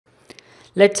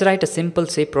Let's write a simple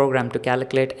C program to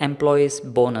calculate employee's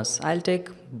bonus. I'll take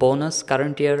bonus,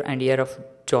 current year and year of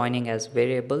joining as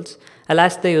variables. I'll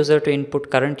ask the user to input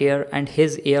current year and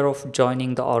his year of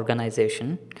joining the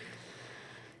organization.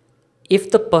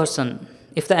 If the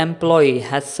employee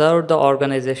has served the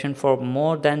organization for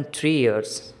more than 3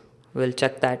 years, we'll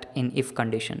check that in if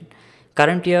condition.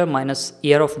 Current year minus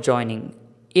year of joining.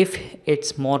 If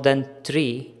it's more than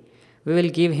 3, we will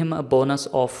give him a bonus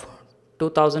of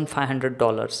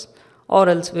 $2,500, or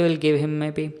else we will give him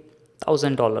maybe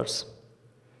 $1,000.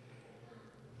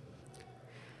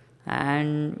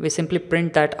 And we simply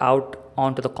print that out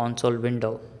onto the console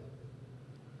window.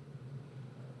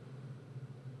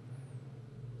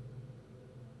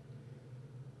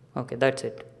 Okay, that's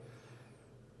it.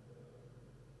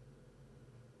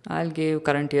 I'll give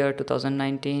current year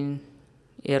 2019,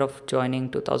 year of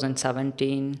joining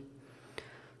 2017.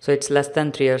 So it's less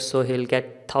than 3 years, so he'll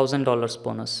get $1,000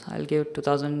 bonus. I'll give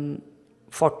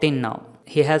 2014 now.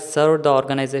 He has served the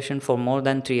organization for more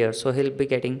than 3 years, so he'll be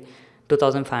getting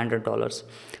 $2,500.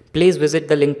 Please visit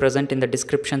the link present in the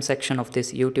description section of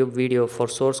this YouTube video for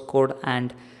source code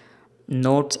and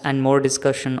notes and more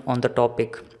discussion on the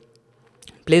topic.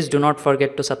 Please do not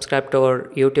forget to subscribe to our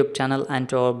YouTube channel and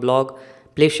to our blog.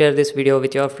 Please share this video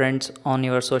with your friends on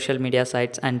your social media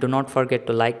sites and do not forget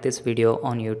to like this video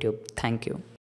on YouTube. Thank you.